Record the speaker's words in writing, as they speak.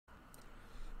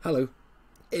Hello.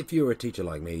 If you're a teacher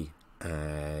like me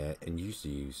and used to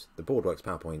use the BoardWorks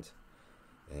PowerPoint,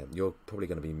 you're probably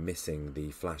going to be missing the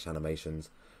Flash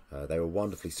animations. They were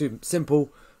wonderfully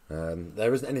simple.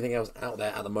 There isn't anything else out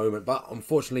there at the moment, but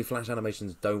unfortunately Flash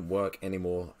animations don't work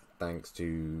anymore thanks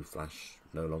to Flash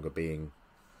no longer being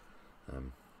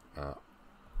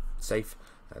safe.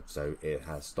 So it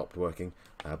has stopped working.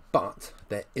 But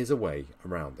there is a way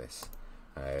around this.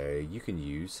 You can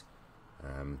use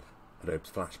Adobe's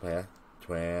Flash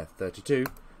Player 32,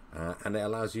 and it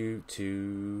allows you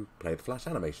to play the Flash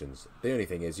animations. The only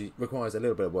thing is it requires a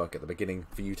little bit of work at the beginning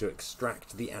for you to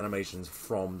extract the animations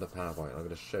from the PowerPoint. I'm going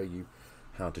to show you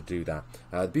how to do that.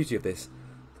 The beauty of this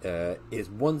is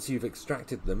once you've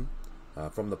extracted them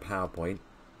from the PowerPoint,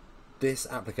 this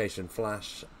application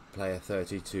Flash Player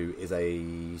 32 is a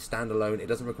standalone. It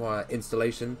doesn't require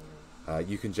installation.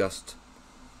 You can just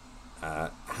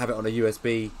have it on a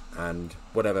USB, and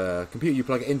whatever computer you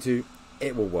plug it into,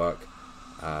 it will work.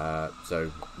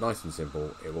 So nice and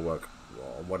simple. It will work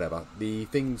on whatever. The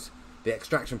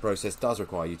extraction process does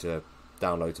require you to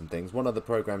download some things. One of the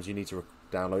programs you need to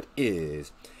download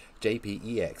is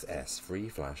JPEXS Free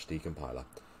Flash Decompiler.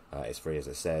 It's free, as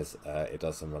it says. It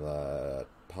does some of the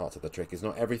parts of the trick. It's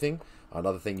not everything.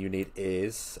 Another thing you need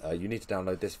is you need to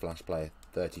download this Flash Player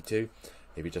 32.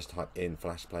 If you just type in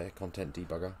Flash Player Content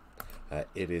Debugger,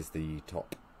 it is the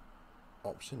top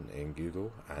option in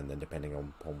Google, and then depending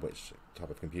on which type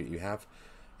of computer you have,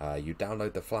 you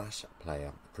download the Flash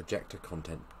Player Projector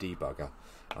Content Debugger,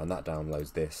 and that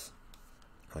downloads this.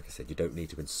 Like I said, you don't need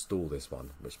to install this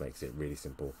one, which makes it really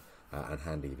simple and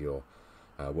handy if you're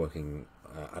working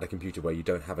at a computer where you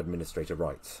don't have administrator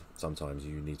rights. Sometimes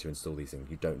you need to install these things.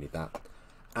 You don't need that.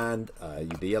 And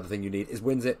the other thing you need is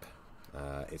WinZip.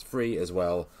 It's free as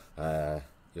well.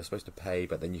 You're supposed to pay,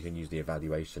 but then you can use the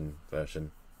evaluation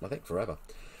version, I think, forever.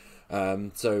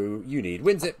 So you need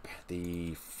WinZip,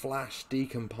 the Flash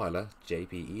Decompiler,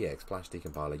 JPEX Flash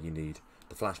Decompiler. You need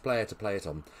the Flash Player to play it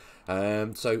on.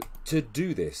 So to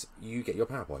do this, you get your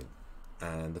PowerPoint.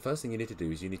 And the first thing you need to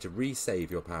do is you need to resave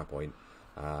your PowerPoint,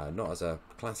 not as a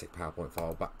classic PowerPoint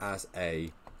file, but as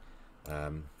a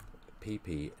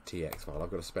PPTX file.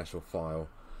 I've got a special file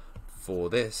for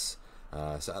this.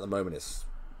 So at the moment it's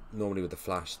normally with the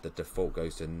Flash, the default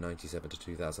goes to 97 to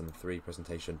 2003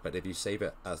 presentation, but if you save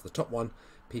it as the top one,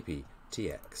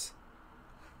 PPTX,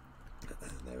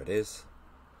 and there it is.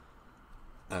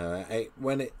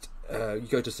 When you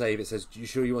go to save, it says, "You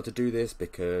sure you want to do this?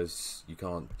 Because you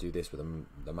can't do this with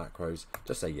the macros."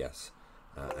 Just say yes,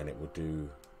 and it will do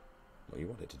what you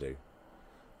want it to do.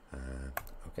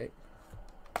 Okay.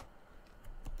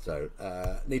 So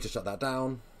need to shut that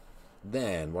down.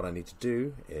 Then what I need to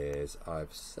do is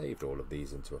I've saved all of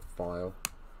these into a file.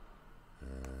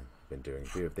 I've been doing a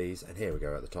few of these, and here we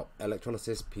go at the top,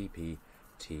 Electrolysis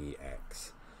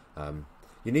PPTX.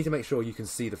 You need to make sure you can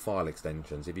see the file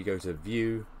extensions. If you go to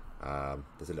View,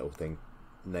 there's a little thing,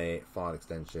 File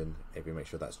Extension. If you make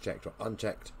sure that's checked or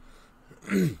unchecked,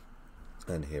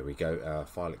 and here we go,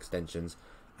 File Extensions,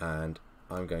 and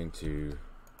I'm going to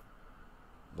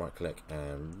right click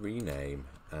and rename,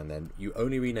 and then you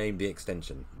only rename the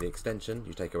extension. The extension,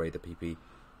 you take away the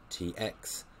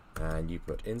PPTX and you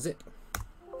put in zip.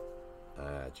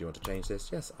 Do you want to change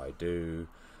this? Yes, I do.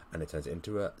 And it turns it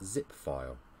into a zip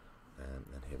file.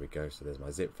 And here we go. So there's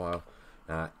my zip file.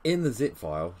 In the zip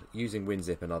file, using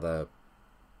WinZip and other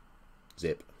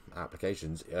zip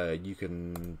applications, you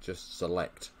can just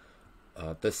select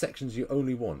the sections you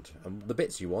only want, and the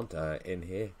bits you want in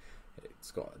here.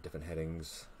 It's got different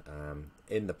headings.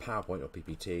 In the PowerPoint or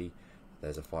PPT,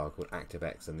 there's a file called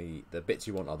ActiveX, and the bits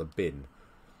you want are the bin,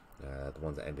 the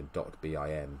ones that end in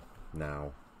 .bin.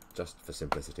 Now, just for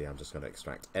simplicity, I'm just going to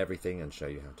extract everything and show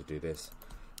you how to do this.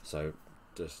 So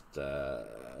just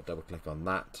double click on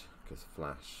that, because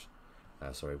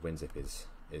WinZip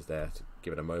is there to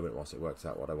give it a moment whilst it works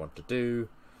out what I want to do.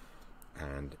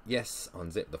 And yes,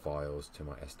 unzip the files to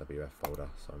my SWF folder.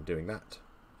 So I'm doing that,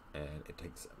 and it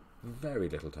takes very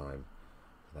little time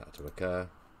for that to occur.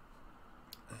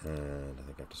 And I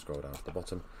think I have to scroll down to the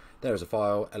bottom. There is a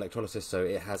file, Electrolysis, so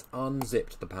it has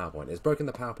unzipped the PowerPoint. It's broken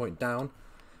the PowerPoint down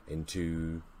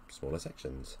into smaller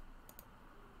sections.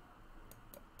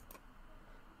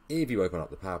 If you open up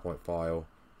the PowerPoint file,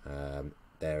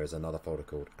 there is another folder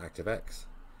called ActiveX.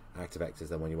 ActiveX is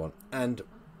the one you want, and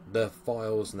the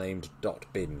files named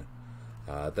 .bin.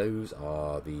 Those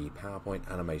are the PowerPoint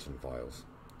animation files.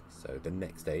 So the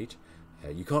next stage,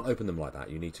 you can't open them like that.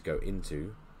 You need to go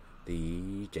into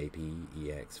the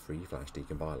JPEX Free Flash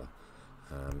Decompiler.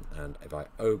 And if I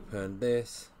open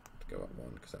this, go up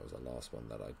one because that was the last one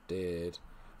that I did.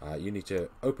 you need to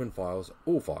open files,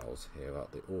 all files. Here are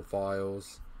the all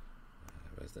files.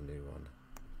 Where's the new one?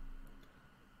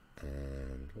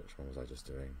 And which one was I just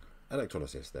doing?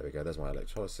 Electrolysis. There we go. There's my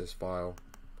electrolysis file.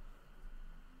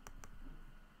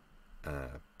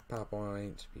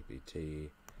 PowerPoint, PPT,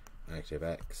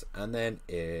 ActiveX, and then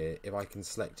if I can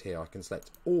select here, I can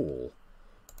select all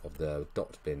of the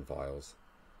 .bin files.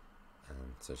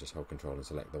 So just hold Control and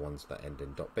select the ones that end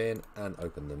in .bin and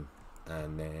open them,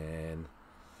 and then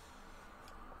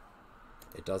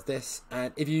it does this.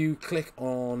 And if you click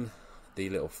on the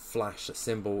little flash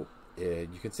symbol,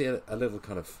 you can see a little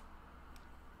kind of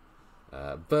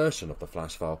version of the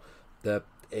flash file.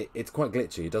 It's quite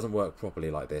glitchy. It doesn't work properly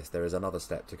like this. There is another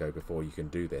step to go before you can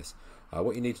do this.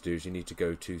 What you need to do is you need to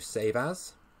go to Save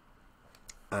As,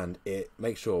 and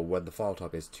make sure when the file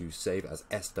type is to save as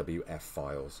SWF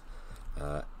files.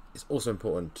 It's also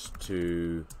important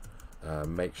to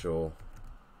make sure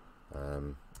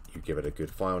you give it a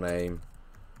good file name,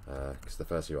 because the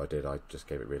first few I did, I just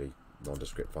gave it really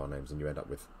nondescript file names, and you end up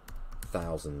with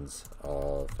thousands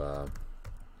of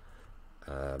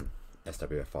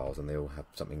SWF files, and they all have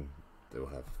something. They all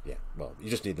have, yeah. Well, you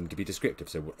just need them to be descriptive,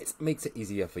 so it makes it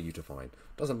easier for you to find.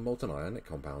 Does a molten ionic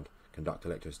compound conduct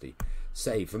electricity?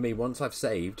 Save. For me, once I've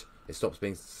saved, it stops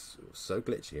being so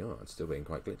glitchy. Oh, it's still being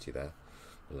quite glitchy there.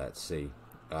 Let's see.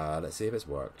 Let's see if it's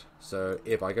worked. So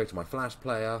if I go to my Flash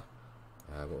player,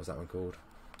 what was that one called?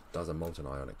 Does a molten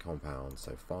ionic compound.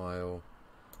 So file,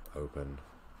 open,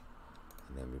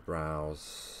 and then we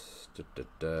browse.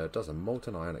 Does a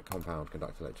molten ionic compound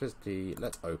conduct electricity?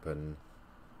 Let's open.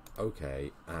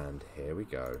 Okay, and here we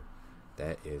go.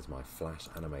 There is my Flash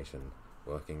animation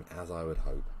working as I would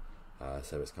hope.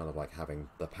 So it's kind of like having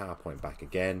the PowerPoint back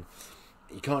again.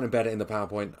 You can't embed it in the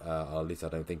PowerPoint, or at least I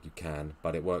don't think you can,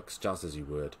 but it works just as you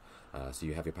would. So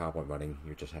you have your PowerPoint running,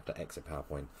 you just have to exit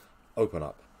PowerPoint, open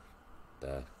up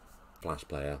the Flash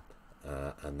player,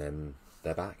 and then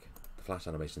they're back. The Flash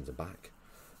animations are back.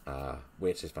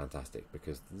 Which is fantastic,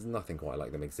 because there's nothing quite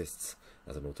like them exists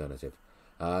as an alternative.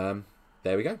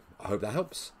 There we go. I hope that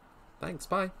helps. Thanks.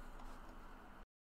 Bye.